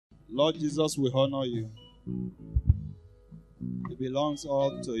Lord Jesus, we honor you. It belongs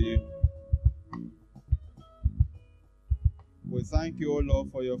all to you. We thank you, O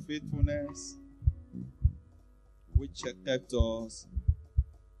Lord, for your faithfulness, which kept us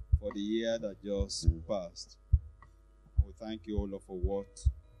for the year that just passed. We thank you, O Lord, for what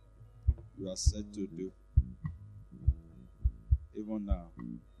you are set to do. Even now,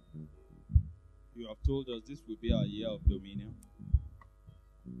 you have told us this will be our year of dominion.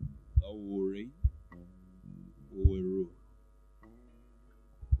 That we will reign, we will rule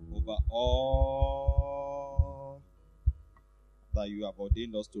over all that you have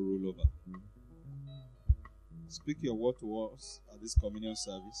ordained us to rule over. Speak your word to us at this communion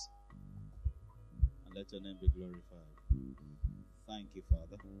service, and let your name be glorified. Thank you,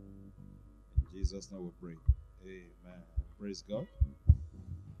 Father. In Jesus' name we pray. Amen. Praise God.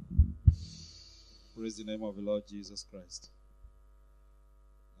 Praise the name of the Lord Jesus Christ.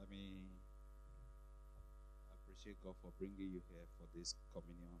 I appreciate God for bringing you here for this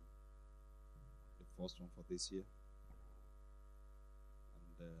communion, the first one for this year.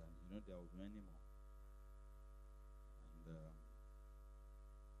 And there will be many more. And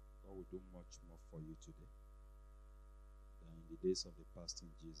God will do much more for you today than in the days of the past,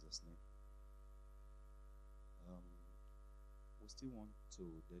 in Jesus' name. We still want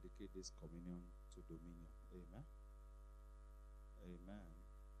to dedicate this communion to dominion. Amen. Amen.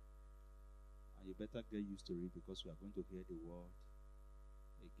 And you better get used to it, because we are going to hear the word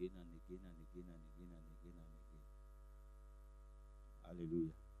again and again and again and again and again and again.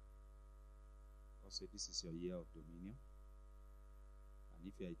 Hallelujah. God said this is your year of dominion. And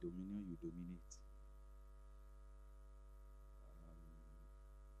if you are a dominion, you dominate.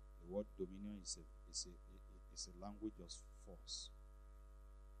 The word dominion is a language of force.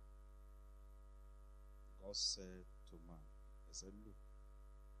 God said to man, he said, look,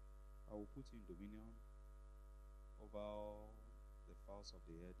 I will put you in dominion over all the fowls of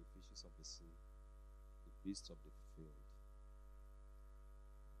the air, the fishes of the sea, the beasts of the field.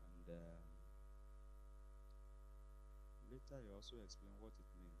 And later he also explained what it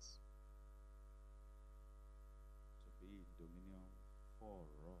means to be in dominion for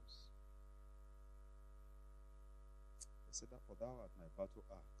us. He said that, for thou art my battle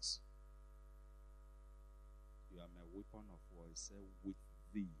axe, you are my weapon of war. He said, with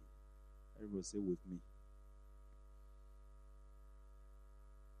thee. Everybody say, with me.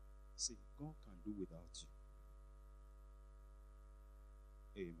 See, God can do without you.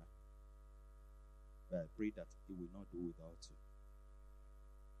 Amen. But I pray that He will not do without you.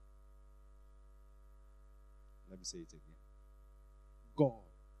 Let me say it again.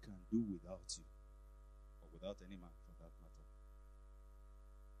 God can do without you, or without any man for that matter.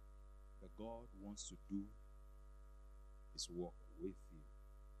 But God wants to do His work with you.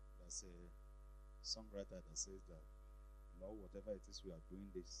 There's a songwriter that says that, Lord, whatever it is we are doing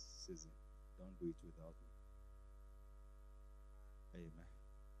this season, don't do it without me. Amen.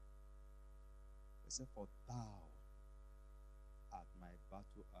 He said, for thou art my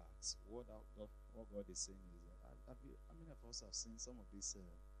battle axe. What God is saying is that, how many of us have seen some of these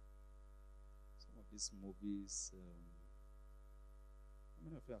movies? How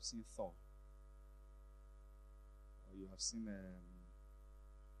many of you have seen Thor? Or you have seen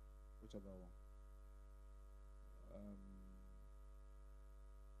which other one?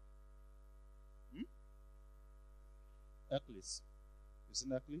 Hercules. You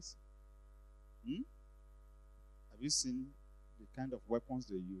seen Hercules? Have you seen the kind of weapons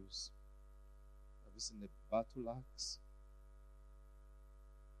they use? Have you seen the battle axe?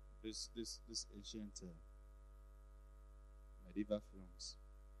 This ancient medieval films.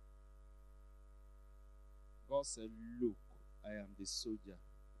 God said, look, I am the soldier.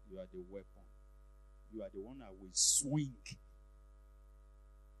 You are the weapon. You are the one I will swing.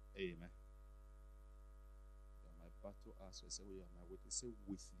 Amen. You are my battle axe. I say, you are my weapon. Say,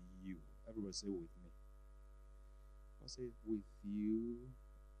 with you. Everybody say, with me. God said, with you,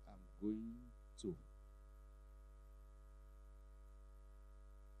 I'm going to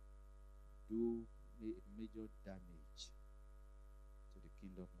do major damage to the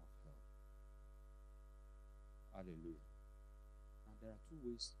kingdom of hell. Hallelujah. And there are two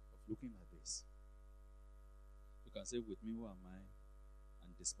ways of looking at this. You can say, with me, who am I?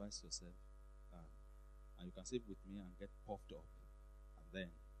 And despise yourself. And you can say, with me, and get puffed up. And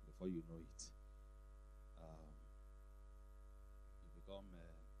then, before you know it, you become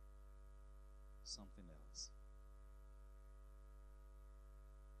something else.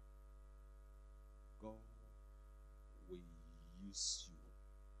 God will use you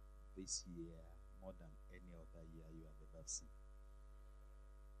this year more than any other year you have ever seen.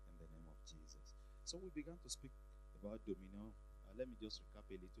 In the Jesus. So we began to speak about dominion. Let me just recap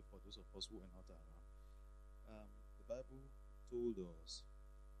a little for those of us who are not around. The Bible told us,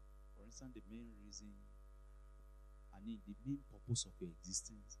 for instance, the main reason, the main purpose of your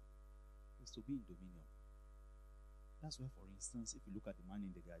existence is to be in dominion. That's why, for instance, if you look at the man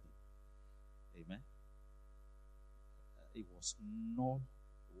in the garden, amen, it was not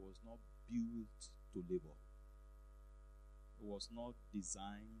built to labor. It was not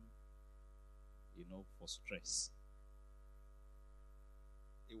designed, for stress.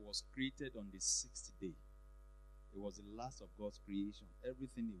 It was created on the sixth day. It was the last of God's creation.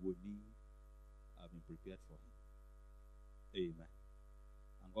 Everything he would need have been prepared for him. Amen.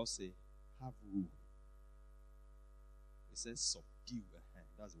 And God said, have rule. He says, subdue.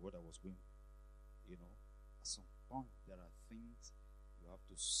 That's the word I was going. At some point, there are things you have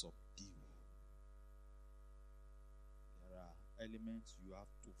to subdue. There are elements you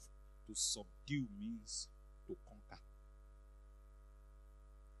have to subdue means to conquer.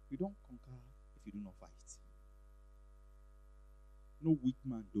 You don't conquer if you do not fight. No weak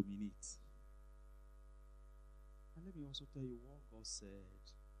man dominates. And let me also tell you what God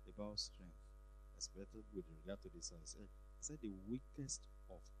said about strength, especially with regard to this house. He said the weakest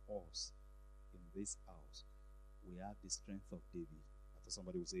of us in this house, we have the strength of David. I thought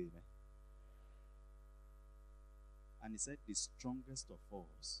somebody would say amen. And he said the strongest of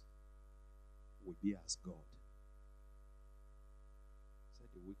us will be as God. He said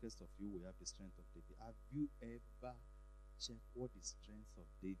the weakest of you will have the strength of David. Have you ever checked what the strength of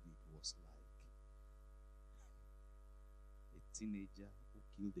David was like? A teenager who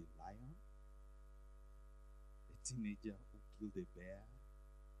killed a lion? A teenager who killed a bear?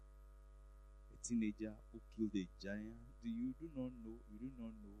 A teenager who killed a giant? You do not know.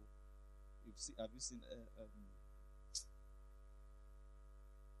 Have you seen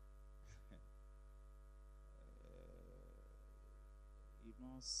you've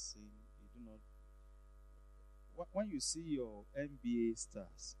not seen, you do not. When you see your NBA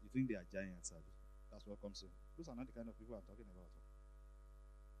stars, you think they are giants. That's what comes in. Those are not the kind of people I'm talking about.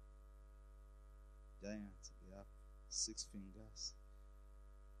 Giants, they have 6 fingers,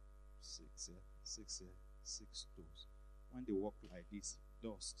 6 here, 6 here, 6 toes. When they walk like this,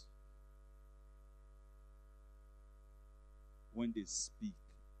 dust. When they speak,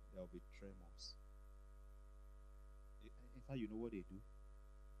 there will be tremors. In fact, you know what they do?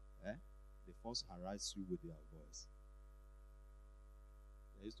 They first harass you with their voice.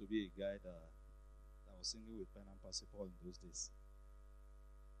 There used to be a guy that was singing with pen and parsiple in those days.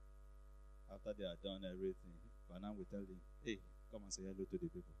 After they had done everything, Banan will tell him, hey, come and say hello to the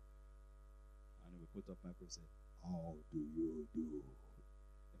people. And he will put up microphone and say, how do you do?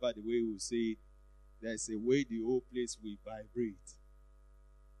 In fact, the way he will say it, there's a way the whole place will vibrate.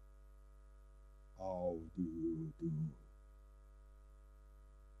 How do you do?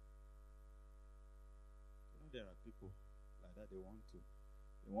 There are people like that. They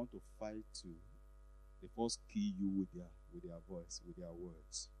want to fight to. They first kill you with their voice, with their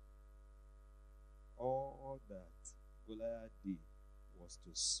words. All that Goliath did was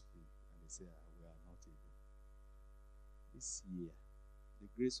to speak, and they say, we are not able. This year, the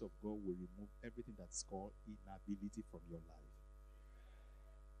grace of God will remove everything that's called inability from your life.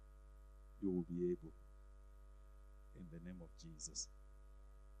 You will be able, in the name of Jesus.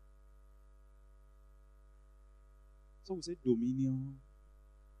 So we say dominion.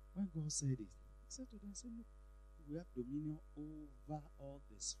 When God said it, he said to them, look, we have dominion over all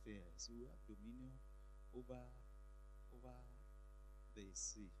the spheres. We have dominion over the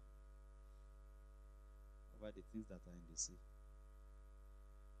sea, over the things that are in the sea.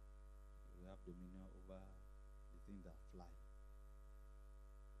 We have dominion over the things that fly.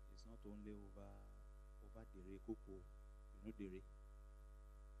 It's not only over dere koko. You know dere?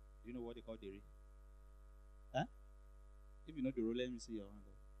 Do you know what they call dere? Huh? If you know dere, let me see your hand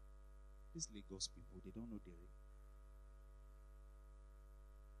up. These Lagos people, they don't know dere.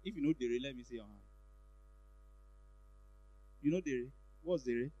 If you know dere, let me see your hand. You know dere? What's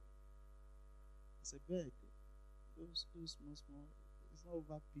dere? It's a bird. Those small. It's not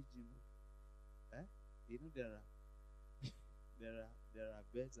over pigeon. Eh? You know there are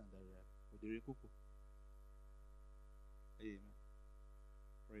birds and there are dere koko. Amen.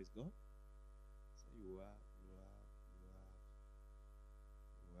 Praise God. So you have dominion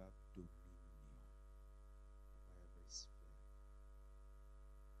over every sphere.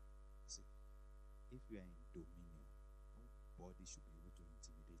 See, if you are in dominion, nobody should be able to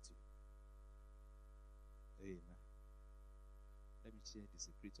intimidate you. Amen. Let me share the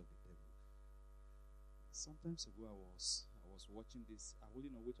secret of the devil. Sometimes ago I was was watching this. I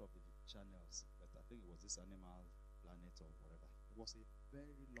wouldn't know which of the channels, but I think it was this Animal Planet or whatever. It was a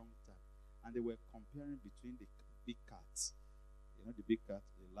very long time. And they were comparing between the big cats. You know, the big cat,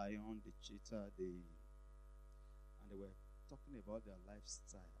 the lion, the cheetah, and they were talking about their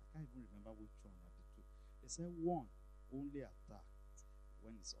lifestyle. I can't even remember which one of the two. They said one only attacked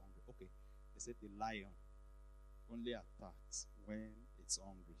when it's hungry. Okay. They said the lion only attacks when it's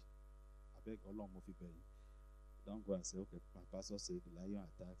hungry. I beg Allah, don't go and say, okay, my pastor said the lion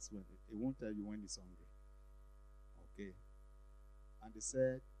attacks when it won't tell you when it's hungry. Okay. And they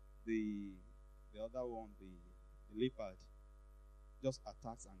said the other one, the leopard, just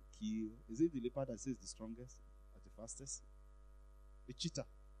attacks and kills. Is it the leopard that says the strongest or the fastest? The cheetah.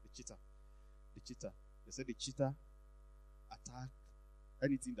 They said the cheetah attack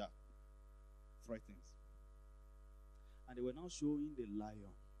anything that frightens. And they were now showing the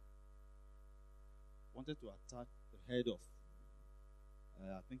lion wanted to attack the head of,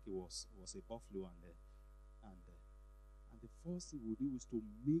 I think it was a buffalo, and the first thing we do is to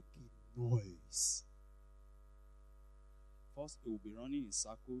make a noise. First, it will be running in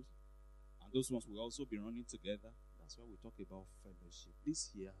circles, and those ones will also be running together. That's why we talk about fellowship.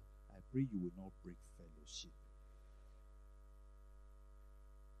 This year, I pray you will not break fellowship.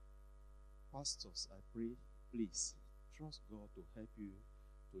 Pastors, I pray, please, trust God to help you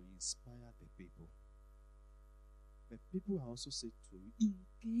to inspire the people. But people are also said to you, in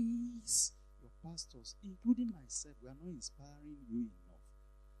case your pastors, including myself, we are not inspiring you enough.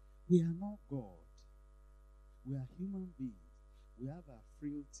 We are not God. We are human beings. We have our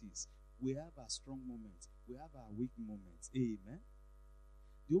frailties. We have our strong moments. We have our weak moments. Amen.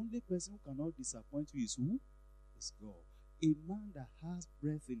 The only person who cannot disappoint you is who? Is God. A man that has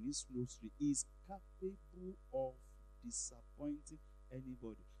breath in his nostril is capable of disappointing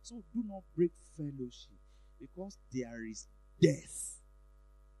anybody. So do not break fellowship, because there is death.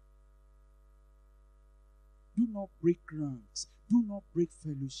 Do not break ranks. Do not break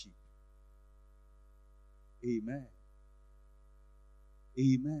fellowship. Amen.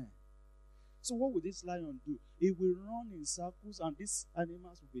 Amen. So what will this lion do? It will run in circles, and these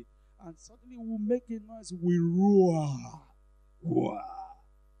animals will be, and suddenly will make a noise, will roar. Roar.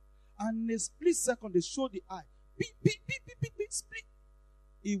 And in a split second, they show the eye. Beep, beep, beep, beep, beep, beep, split.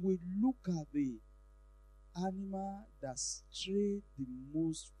 It will look at the animal that strayed the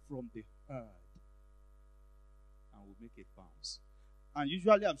most from the herd and will make a bounce. And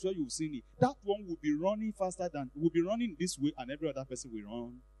usually, I'm sure you've seen it. That one will be running faster will be running this way, and every other person will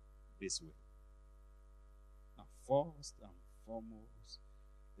run this way. And first and foremost,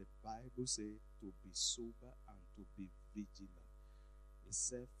 the Bible says to be sober and to be vigilant. It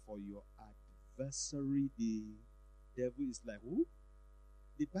said, for your adversary, the devil is like who?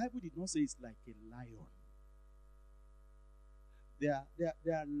 The Bible did not say it's like a lion.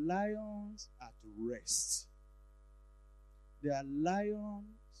 There are lions at rest. There are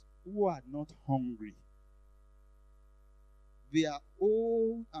lions who are not hungry. They are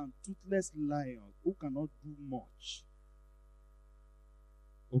old and toothless lions who cannot do much.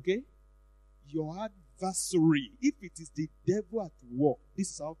 Okay? Your adversary, if it is the devil at work, this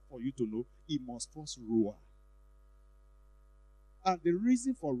is how for you to know, he must first roar. And the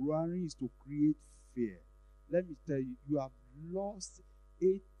reason for roaring is to create fear. Let me tell you, you have lost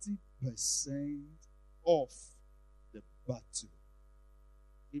 80% of the battle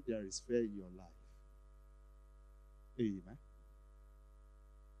if there is fear in your life. Amen.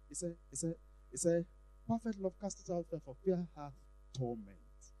 It said, perfect love casts out fear, for fear hath torment.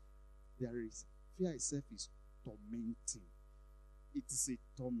 Fear itself is tormenting. It is a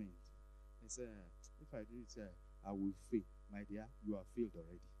torment. He said, if I do it, I will fail. My dear, you have failed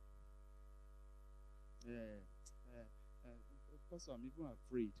already. Because I'm even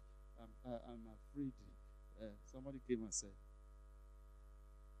afraid. I'm afraid. Somebody came and said,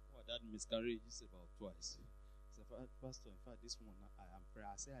 oh, that miscarriage is about twice. He said, Pastor, in fact, this one, I am prayer.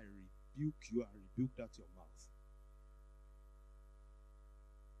 I say, I rebuke you and rebuke that your mouth.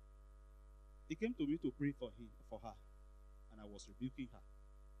 He came to me to pray for her, and I was rebuking her.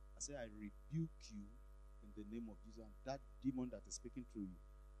 I said, I rebuke you in the name of Jesus, and that demon that is speaking through you.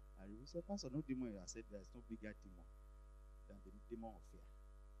 I said, Pastor, no demon. I said, there is no bigger demon than the demon of fear.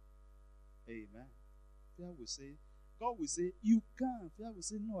 Amen. Fear will say, God will say, you can't. Fear will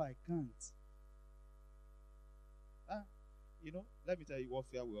say, no, I can't. Let me tell you what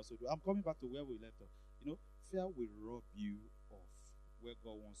fear will also do. I'm coming back to where we left off. Fear will rob you of where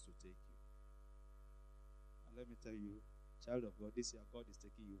God wants to take you. And let me tell you, child of God, this year God is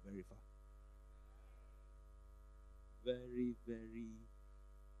taking you very far. Very, very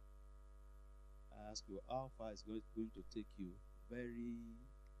I ask you, how far is going to take you? Very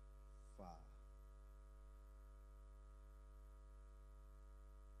far.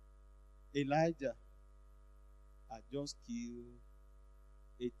 Elijah had just killed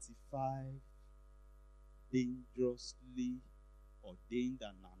 85 dangerously ordained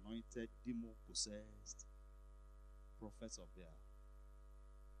and anointed demon-possessed prophets of Baal.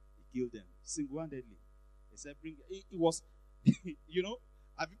 He killed them single-handedly. He said, bring it was you know,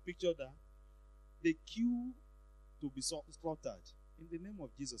 have you pictured that? They queue to be slaughtered. In the name of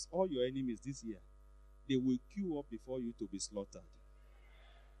Jesus, all your enemies this year, they will queue up before you to be slaughtered.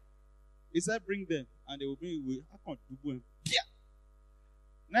 He said, bring them, and they will bring you. I can't do them.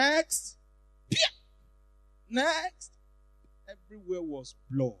 Next. Next. Everywhere was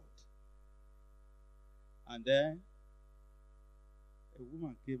blood. And then a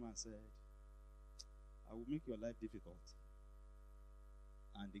woman came and said, I will make your life difficult.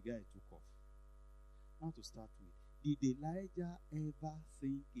 And the guy took off. Now to start with, did Elijah ever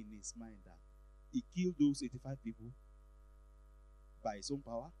think in his mind that he killed those 85 people by his own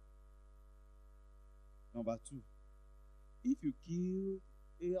power? Number two, if you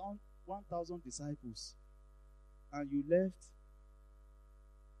killed 1,000 disciples and you left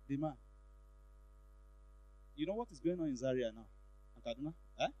the man, you know what is going on in Zaria now? And Kaduna?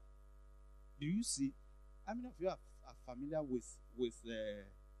 Do you see? How many of you are familiar with the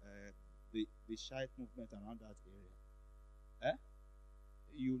Shiite movement around that area?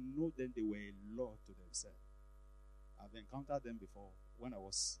 You know them, they were a law to themselves. I've encountered them before when I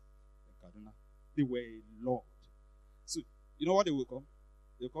was in Kaduna. They were a lord. So, you know what they will come?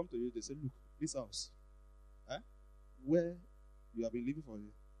 They'll come to you, they say, look, this house, where you have been living for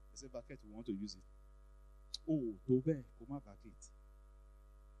you, they say, bucket, we want to use it. Oh, Tobe, come on, bucket.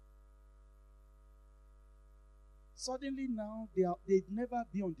 Suddenly now, they've never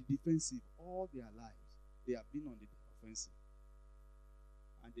been on the defensive all their lives. They have been on the offensive.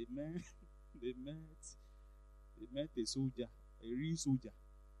 And they met a soldier, a real soldier.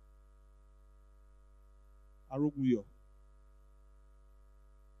 Aroguyo.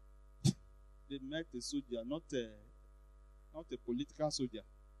 They met a soldier, not a political soldier.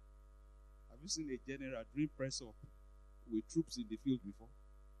 Have you seen a general doing press up with troops in the field before?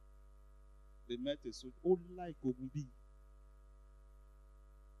 They met a soldier. Oh, like Ogumbi.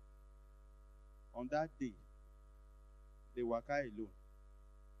 On that day, they were alone.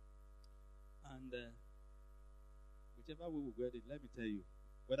 And whichever way we got it, let me tell you,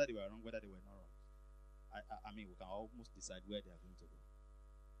 whether they were wrong, whether they were not wrong. I mean, we can almost decide where they are going to go.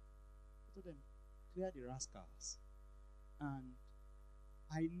 I told them, clear the rascals. And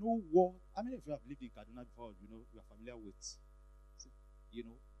I know what, how many of you have lived in Kaduna before? You know, you are familiar with, you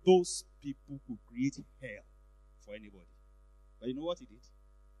know, those people could create hell for anybody. But you know what he did?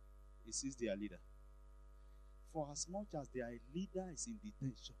 He seized their leader. For as much as their leader is in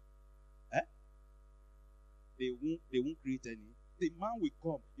detention, they won't create any. The man will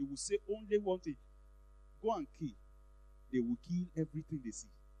come, he will say only one thing. Go and kill. They will kill everything they see.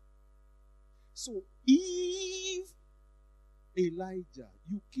 So if Elijah,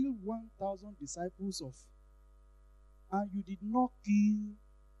 you killed 1,000 disciples of, and you did not kill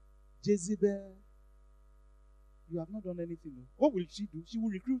Jezebel, you have not done anything. No? What will she do? She will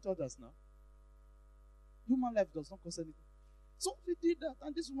recruit others now. Human life does not cost anything. So she did that,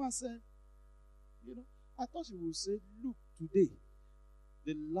 and this woman said, you know, I thought she would say, look, today,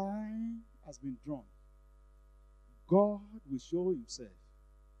 the line has been drawn. God will show himself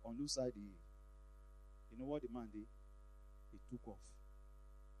on whose side he is. You know what the man did? He took off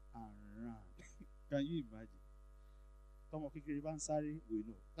and ran. Can you imagine? Tom of Kikiriban Sari, we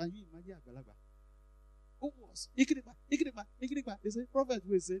know. Can you imagine Agalaba? Who was? Ikiriba. They say, prophet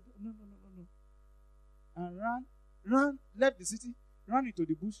will say, no. And ran, left the city, ran into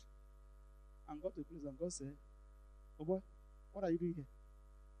the bush, and got to a place, and God said, oh boy, what are you doing here?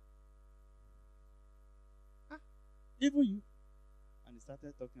 Even you. And he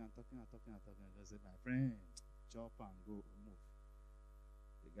started talking. And I said, my friend, chop and go move.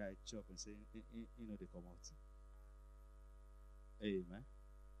 The guy chop and say, you know, they come out. Amen.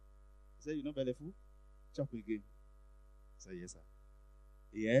 He said, you know, Belefu? Chop again. I said, yes, sir.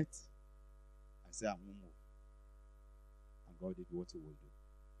 Yet, I said, I won't move. And God did what he will do.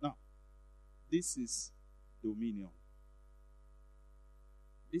 Now, this is dominion.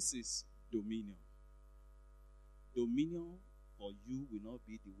 This is dominion. Dominion for you will not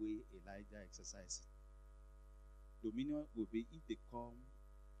be the way Elijah exercised it. Dominion will be if they come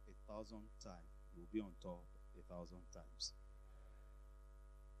 1,000 times, you will be on top 1,000 times.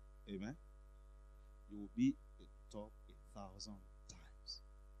 Amen? You will be on top 1,000 times.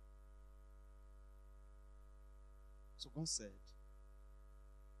 So God said,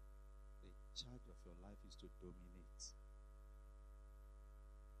 the charge of your life is to dominate.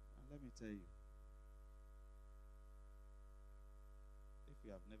 And let me tell you, if you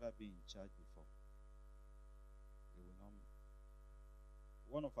have never been in charge before, you will not.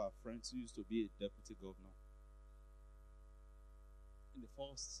 One of our friends who used to be a deputy governor, in the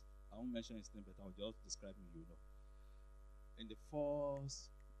first, I won't mention his name, but I'll just describe him, you know. In the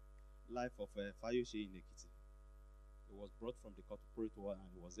first life of Fayoshe in Ekiti, he was brought from the corporate world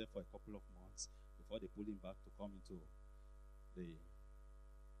and he was there for a couple of months before they pulled him back to come into the.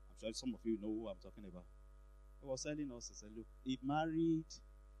 I'm sure some of you know who I'm talking about. He was telling us, he said, look, he married,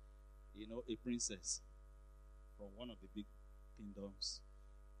 a princess from one of the big kingdoms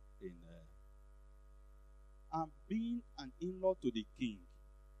in. And being an in-law to the king,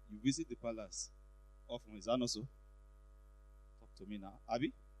 you visit the palace often. Is that not so? Talk to me now,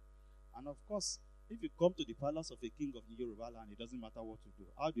 Abby. And of course, if you come to the palace of a king of the Yoruba land, it doesn't matter what you do.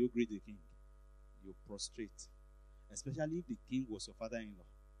 How do you greet the king? You prostrate. Especially if the king was your father-in-law.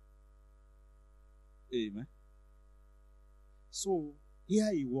 Amen. So,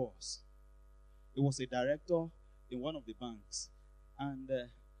 here he was. He was a director in one of the banks. And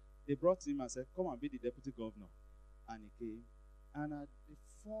they brought him and said, come and be the deputy governor. And he came. And at the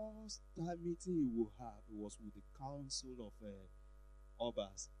first meeting he will have, it was with the council of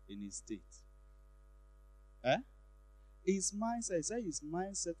Obas in his state. His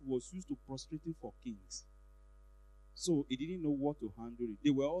mindset was used to prostrating for kings. So he didn't know what to handle it.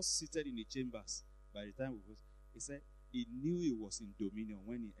 They were all seated in the chambers by the time he said he knew he was in dominion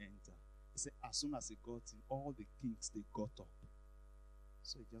when he entered. He said as soon as he got in, all the kings, they got up.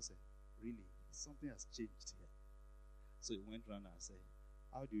 So he just said, really, something has changed here. So he went around and said,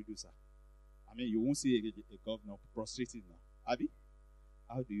 how do you do, sir? I mean, you won't see a governor prostrating now. Abby?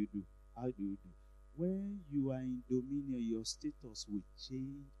 How do you do? How do you do? When you are in dominion, your status will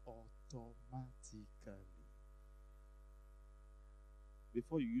change automatically.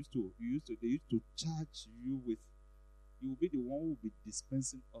 Before they used to charge you with, you will be the one who will be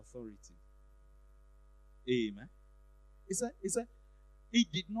dispensing authority. Amen. He said, he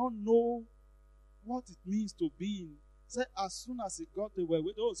did not know what it means to be in. Said as soon as he got there,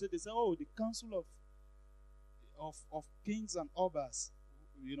 they said, the council of kings and obas,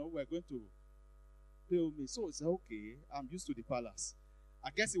 we're going to pay me. So he said, okay, I'm used to the palace. I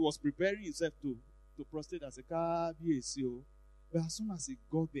guess he was preparing himself to prostrate as a KBSO. But as soon as he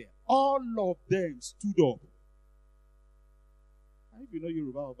got there, all of them stood up. And if you know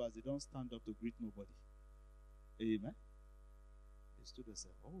Yoruba obas, they don't stand up to greet nobody. Amen. They stood and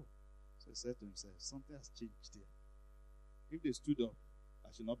said, oh. So he said to himself, something has changed here. If they stood up,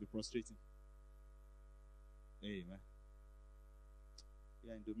 I should not be prostrating. Amen.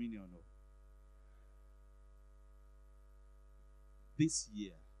 You are in dominion. No? This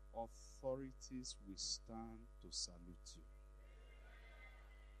year, authorities will stand to salute you.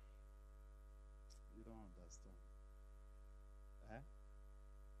 You don't understand.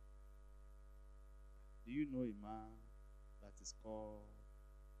 Do you know a man that is called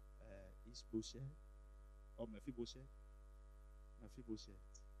Ishbosheth or Mephibosheth? Mephibosheth.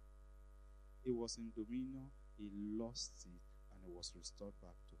 He was in dominion, he lost it, and it was restored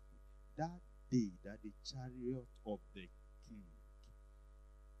back to him. That day that the chariot of the king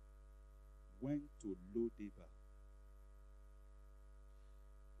went to Lodebar.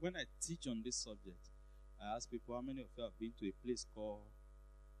 When I teach on this subject, I ask people how many of you have been to a place called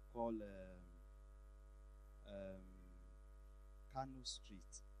Kano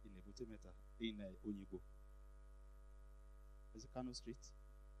Street in Ebutemeta, in Onyigo. Is it Kano Street?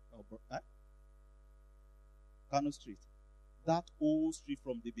 Kano Street. That whole street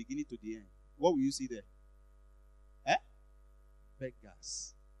from the beginning to the end. What will you see there?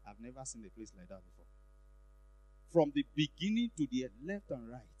 Beggars. I've never seen a place like that before. From the beginning to the end, left and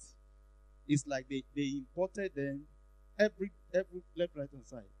right. It's like they imported them every left, right, and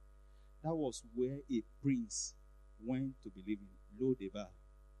side. That was where a prince went to be living. Lodebar.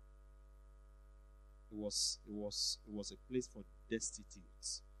 It was a place for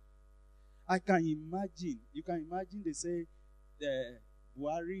destitutes. I can imagine. You can imagine they say the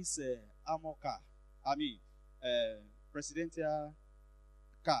Buhari's armor car. Presidential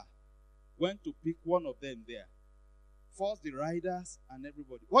car. Went to pick one of them there. Force the riders and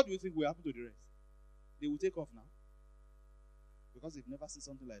everybody. What do you think will happen to the rest? They will take off now. Because they've never seen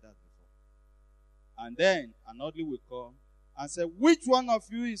something like that before. And then an orderly will come and say, which one of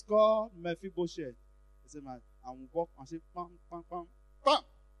you is called Mephibosheth? He said, man, and we walk and say, pam, pam, pam, pam,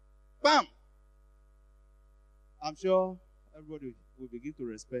 pam. I'm sure everybody will begin to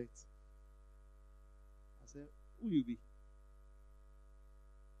respect. I said, who you be?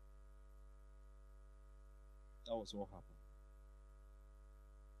 That was what happened.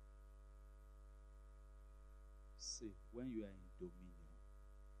 See, when you are in dominion,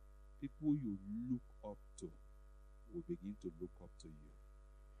 people you look up to will begin to look up to you.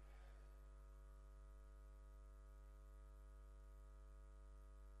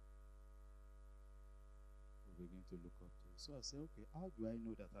 Will begin to look up to you. So I say, okay, how do I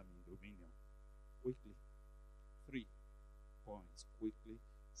know that I'm in dominion? Quickly. 3 points. Quickly.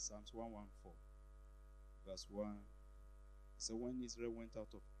 Psalms 114. Verse 1. So when Israel went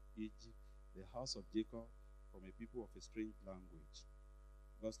out of Egypt, the house of Jacob, from a people of a strange language.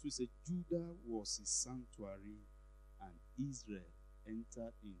 Verse 2 says, Judah was his sanctuary, and Israel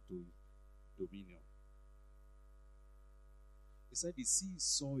entered into dominion. He said the sea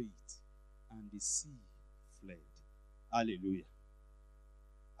saw it, and the sea fled. Hallelujah.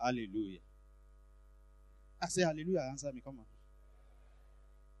 Hallelujah. I say hallelujah, answer me, come on.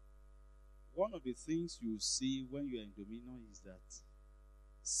 One of the things you see when you are in dominion is that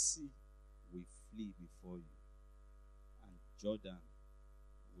sea will flee before you, and Jordan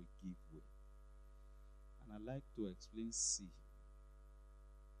will give way. And I like to explain sea.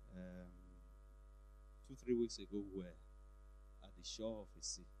 2-3 weeks ago, we were at the shore of a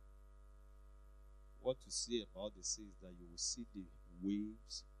sea. What to say about the sea is that you will see the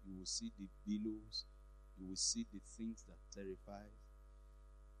waves, you will see the billows, you will see the things that terrify.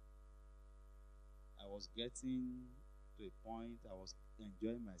 I was getting to a point, I was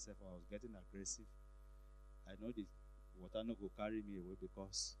enjoying myself, I was getting aggressive. I know the water no go carry me away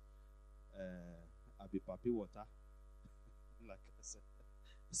because I be papi water, like I said.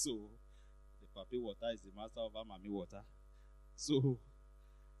 So the papi water is the master of Amami water. So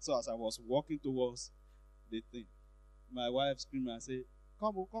as I was walking towards the thing, my wife screamed and said,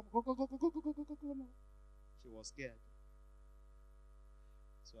 "Come on, come, go, go, go, go, go, go, go, go, go, come on." She was scared.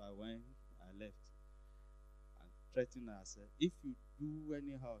 So I went, I left, and threatened her. I said, "If you do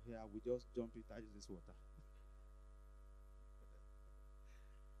anyhow here, I will just jump into this water."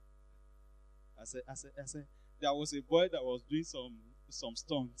 I said, there was a boy that was doing some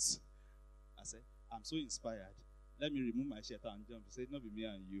stunts. I said, "I'm so inspired. Let me remove my shirt and jump." He said, "Not be me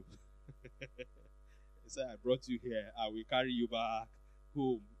and you." He said, "I brought you here. I will carry you back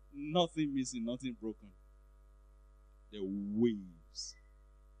home. Nothing missing, nothing broken." The waves,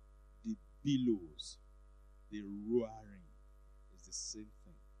 the billows, the roaring is the same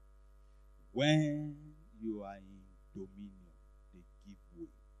thing. When you are in dominion, they give way.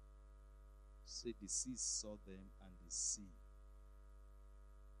 Say the sea saw them and the sea.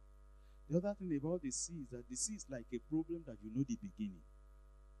 The other thing about the sea is that the sea is like a problem that you know the beginning,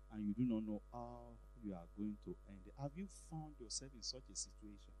 and you do not know how you are going to end it. Have you found yourself in such a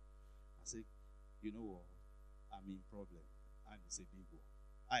situation? I say, you know what? I'm in problem, and it's a big one.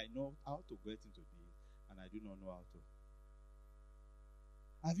 I know how to get into this, and I do not know how to.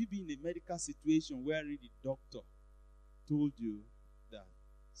 Have you been in a medical situation where the doctor told you that,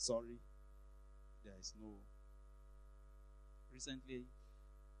 sorry, there is no... Recently,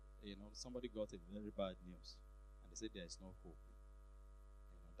 somebody got a very bad news, and they said there is no hope.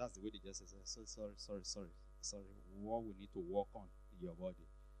 That's the way they just say, sorry. What we need to work on in your body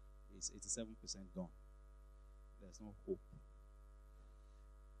is 87% gone. There's no hope.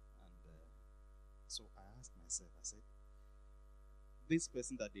 And so I asked myself, I said, this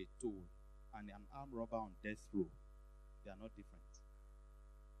person that they told and an armed robber on death row, they are not different.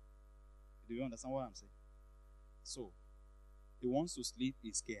 Do you understand what I'm saying? So, he wants to sleep,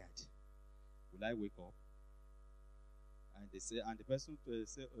 he's scared. Will I wake up? And they say, and the person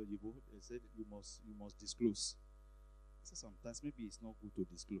said, they said, you must disclose. I said, sometimes maybe it's not good to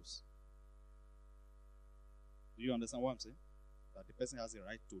disclose. Do you understand what I'm saying? That the person has a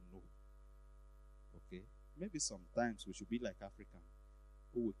right to know. Okay? Maybe sometimes we should be like African,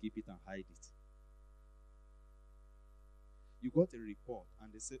 who will keep it and hide it. You got a report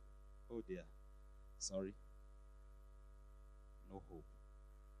and they say, oh dear, sorry, no hope.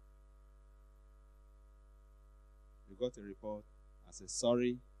 You got a report and say,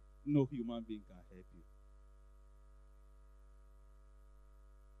 sorry, no human being can help you.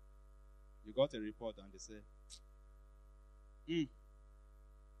 You got a report and they say,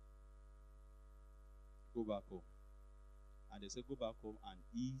 go back home. And they say, go back home and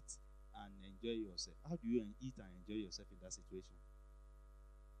eat and enjoy yourself. How do you eat and enjoy yourself in that situation?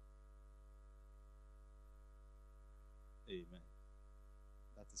 Amen.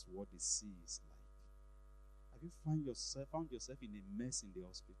 That is what the sea is like. Have you found yourself in a mess in the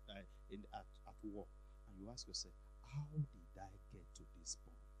hospital, at work, and you ask yourself, how did I get to this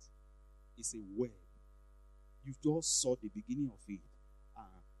point? It's a web. You just saw the beginning of it.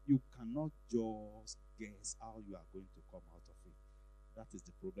 You cannot just guess how you are going to come out of it. That is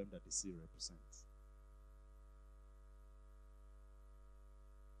the problem that the sea represents.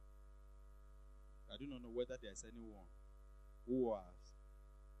 I do not know whether there is anyone who has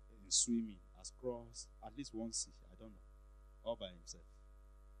in swimming has crossed at least one sea. I don't know. All by himself.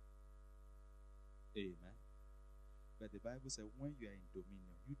 Amen. But the Bible says when you are in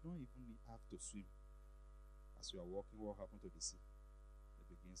dominion, you don't even have to swim. As you are walking, what happened to the sea? It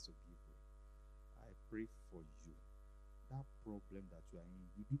begins to give way. I pray for you. That problem that you are in,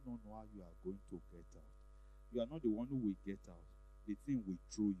 you do not know how you are going to get out. You are not the one who will get out. The thing will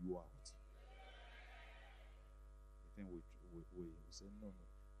throw you out. The thing will say, no.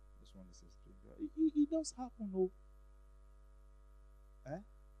 This one is a stranger. It does happen, no.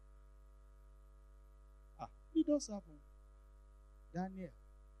 It does happen. Daniel,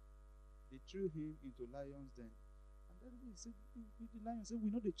 they threw him into lions den. And then he said, the lion said, we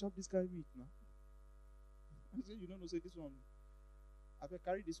know they chop this guy meat now. I said, you don't know, say this one. I better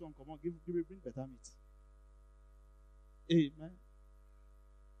carry this one, come on, bring better meat. Amen.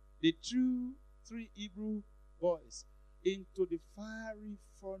 They threw 3 Hebrew boys into the fiery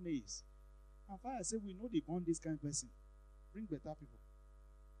furnace. And fire said, we know they burn this kind of person. Bring better people.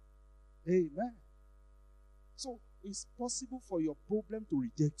 Amen. So, it's possible for your problem to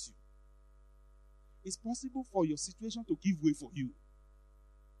reject you. It's possible for your situation to give way for you.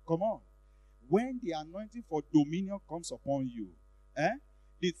 Come on. When the anointing for dominion comes upon you,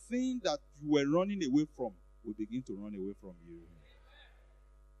 the thing that you were running away from will begin to run away from you.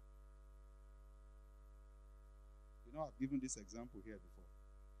 You know, I've given this example here before.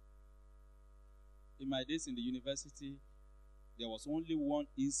 In my days in the university, there was only one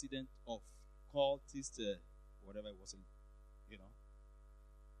incident of cultist, whatever it was, you know.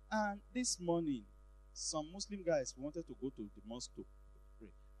 And this morning, some Muslim guys wanted to go to the mosque to pray.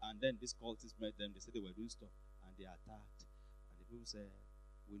 And then these cultists met them. They said they were doing stuff. And they attacked. And the people said,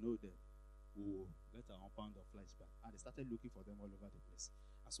 we know them. We will get our pound of flesh back. And they started looking for them all over the place.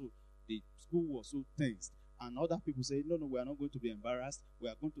 And so the school was so tensed. And other people said, no, we are not going to be embarrassed. We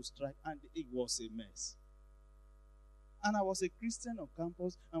are going to strike. And it was a mess. And I was a Christian on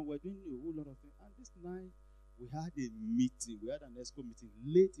campus. And we were doing a whole lot of things. And this night, we had a meeting. We had an ESCO meeting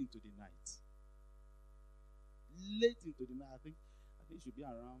late into the night. Late into the night. I think it should be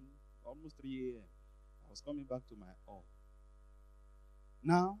around almost 3 a.m. I was coming back to my hall.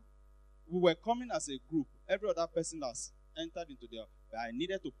 Now, we were coming as a group. Every other person has entered into the hall. But I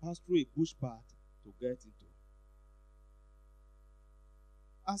needed to pass through a bush path to get into.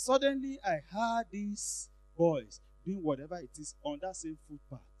 And suddenly, I heard these boys doing whatever it is on that same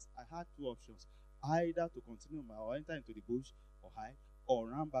footpath. I had 2 options. Either to continue or enter into the bush or hide or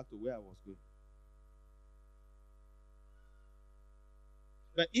run back to where I was going.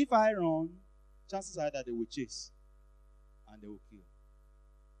 But if I run, chances are that they will chase and they will kill.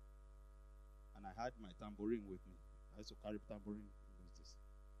 And I had my tambourine with me. I used to carry tambourine.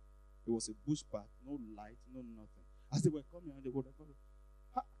 It was a bush path, no light, no nothing. As they were coming, and they were coming.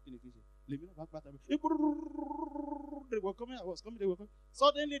 They were coming, I was coming, they were coming.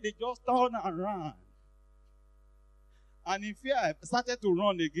 Suddenly they just turned and ran. And in fear, I started to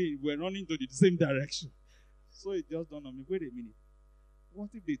run again. We were running to the same direction. So it just dawned on me, wait a minute. What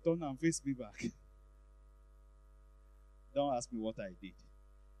if they turn and face me back? Don't ask me what I did.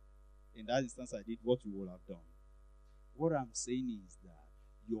 In that instance, I did what you would have done. What I'm saying is that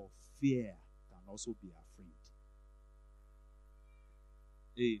your fear can also be afraid.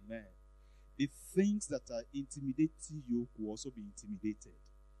 Amen. The things that are intimidating you will also be intimidated.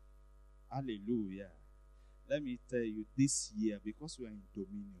 Hallelujah. Let me tell you, this year, because we are in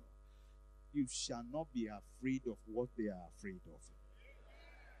dominion, you shall not be afraid of what they are afraid of.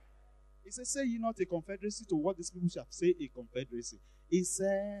 He said, say ye not a confederacy to what these people shall say a confederacy. He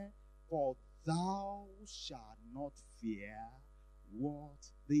said, for thou shalt not fear what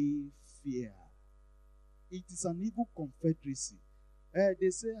they fear. It is an evil confederacy. They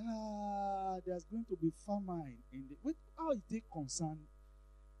say, there's going to be famine in the. Wait, how is they concerned?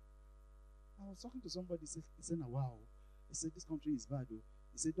 I was talking to somebody. He said, wow. He said, this country is bad, though.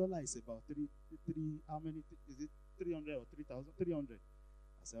 He said, dollar is about three. How many? Is it 300 or 3,000? 300.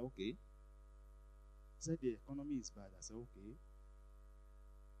 I said, okay. He said, the economy is bad. I said, okay.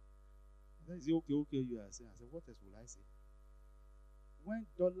 He said, is it okay, you are saying? I said, what else will I say? When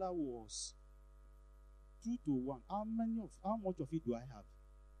dollar was 2 to 1, how much of it do I have?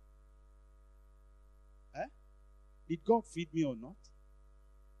 Did God feed me or not?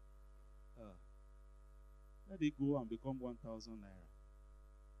 Let it go and become 1,000 naira.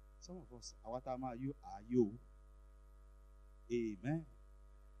 Some of us, our time are you? Amen.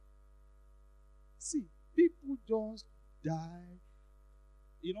 See, people just die.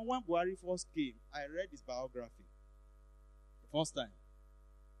 You know, when Buhari first came, I read his biography. The first time.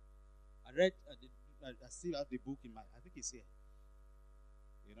 I read, I still have the book in my, I think it's here.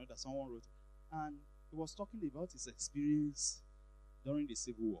 You know, that someone wrote. And he was talking about his experience during the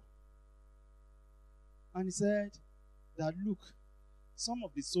Civil War. And he said that, look, some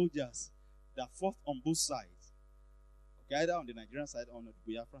of the soldiers that fought on both sides, okay, either on the Nigerian side or on the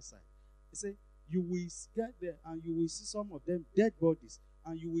Biafra side, he said, you will get there and you will see some of them dead bodies,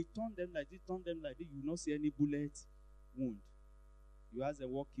 and you will turn them like this, you will not see any bullet wound. You ask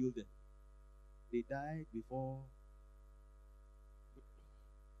them what killed them. They died before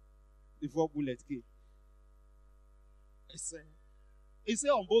bullet came. He said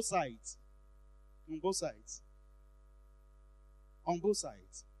on both sides. On both sides. On both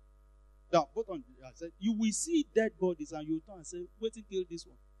sides. Now, both on, I said, you will see dead bodies and you turn and say, wait till kill this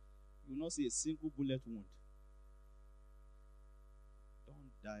one. You will not see a single bullet wound.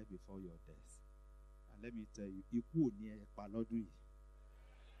 Don't die before your death. And let me tell you, you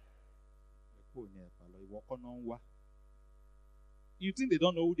think they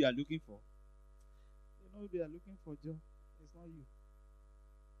don't know who they are looking for? They know who they are looking for, Joe. It's not you.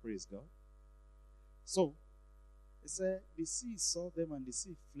 Praise God. So, he said, the sea saw them and the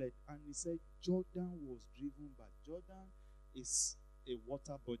sea fled. And he said, Jordan was driven back. Jordan is a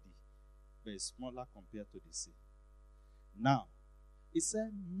water body, but it's smaller compared to the sea. Now, he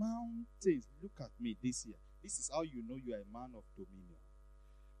said, mountains, look at me this year. This is how you know you are a man of dominion.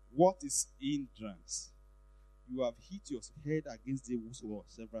 What is hindrance? You have hit your head against the wall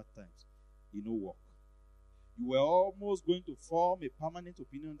several times. You know work. You were almost going to form a permanent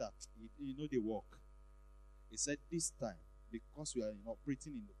opinion that you know they work. He said this time, because you are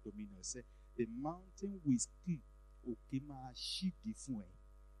operating in the dominion, he said, the mountain will skip. Okay, ma sheep different.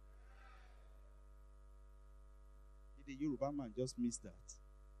 The Yoruba man just missed that.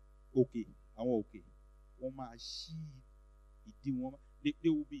 Okay, I want okay. Oma sheep. They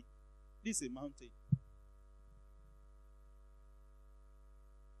will be. This is a mountain.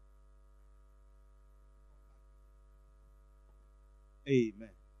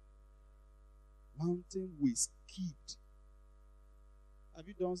 Amen. Mountain we skipped. Have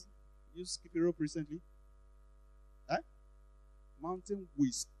you done you skip a rope recently? Huh? Mountain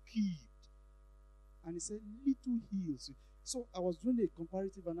we skipped. And he said little hills. So I was doing a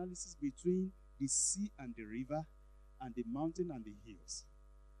comparative analysis between the sea and the river and the mountain and the hills.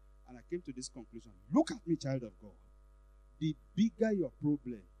 And I came to this conclusion. Look at me, child of God. The bigger your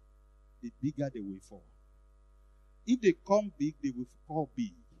problem, the bigger they will fall. If they come big, they will fall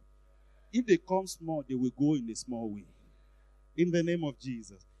big. If they come small, they will go in a small way. In the name of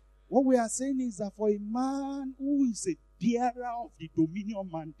Jesus. What we are saying is that for a man who is a bearer of the dominion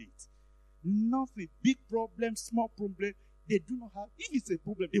mandate, nothing, big problem, small problem, they do not have. If it's a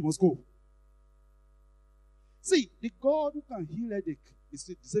problem, they must go. See, the God who can heal headache is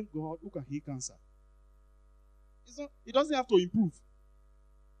the same God who can heal cancer. It doesn't have to improve.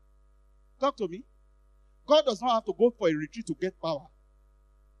 Talk to me. God does not have to go for a retreat to get power.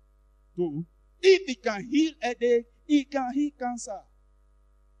 So, if he can heal headache, he can heal cancer.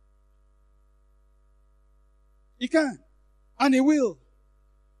 He can. And he will.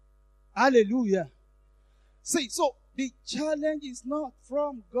 Hallelujah. See, so the challenge is not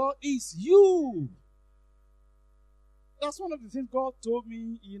from God, it's you. That's one of the things God told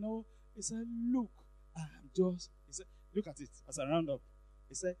me, He said, look, he said, look at it as I round up.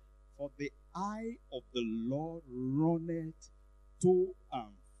 He said, for the eye of the Lord runneth to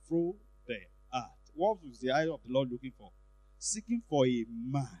and fro the earth. What was the eye of the Lord looking for? Seeking for a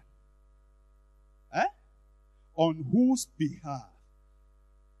man. On whose behalf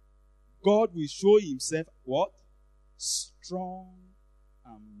God will show himself what? Strong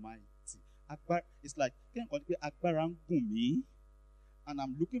and mighty. It's like, and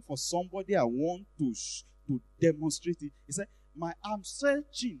I'm looking for somebody I want to demonstrate it. He said, I'm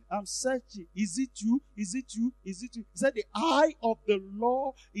searching. Is it you? Is it you? Is it you? He said, the eye of the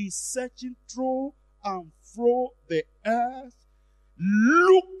Lord is searching through and fro the earth,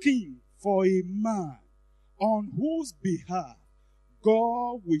 looking for a man on whose behalf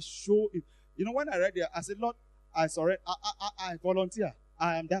God will show it. When I read there, I said, Lord, I volunteer.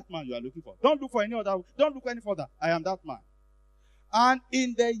 I am that man you are looking for. Don't look for any other. Don't look any further. I am that man. And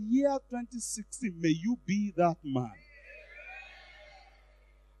in the year 2016, may you be that man.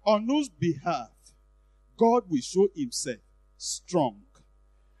 On whose behalf God will show himself strong.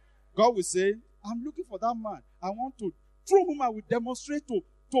 God will say, I'm looking for that man. I want to, through whom I will demonstrate to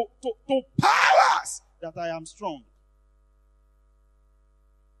powers that I am strong.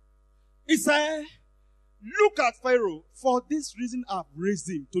 He said, look at Pharaoh. For this reason I've raised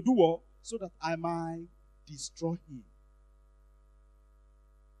him. To do what? So that I might destroy him.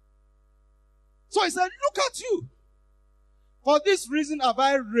 So he said, look at you. For this reason have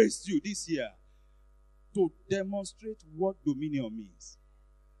I raised you this year. To demonstrate what dominion means.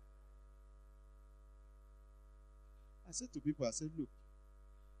 I said to people, I said, look,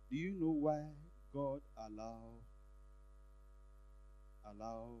 do you know why God allowed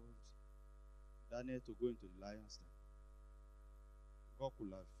Daniel to go into the lion's den? God could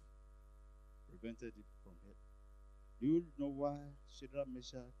have prevented it from here. Do you know why Shadrach,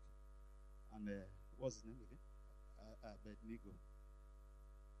 Meshach, and what's his name again? Abednego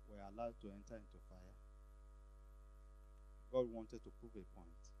were allowed to enter into fire? God wanted to prove a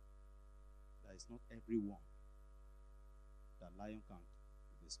point that it's not everyone that lion can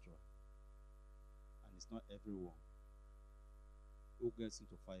destroy. And it's not everyone who gets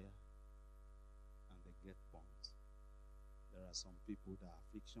into fire and they get burnt. There are some people that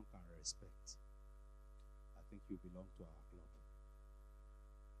affliction can respect. I think you belong to our club.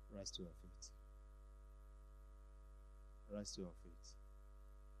 Rise to your feet. Rise to your feet.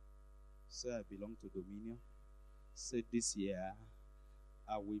 Say, I belong to dominion. Say, this year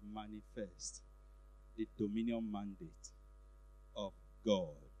I will manifest the dominion mandate of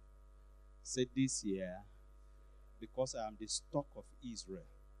God. Say, this year, because I am the stock of Israel,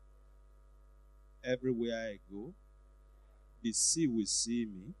 everywhere I go, the sea will see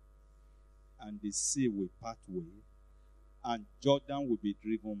me, and the sea will part way, and Jordan will be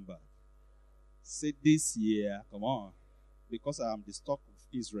driven back. Say, this year, come on, because I am the stock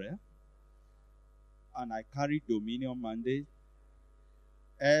of Israel, and I carry dominion mandate,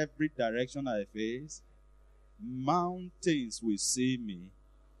 every direction I face, mountains will see me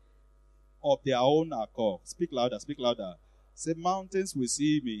of their own accord. Speak louder, speak louder. Say, mountains will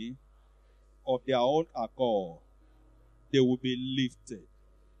see me of their own accord. They will be lifted.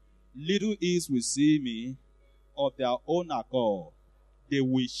 Little hills will see me of their own accord. They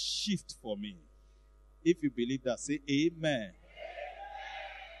will shift for me. If you believe that, say amen.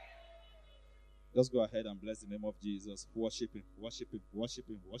 Just go ahead and bless the name of Jesus. Worship him, worship him, worship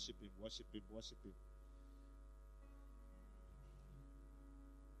him, worship him, worship him, worship him.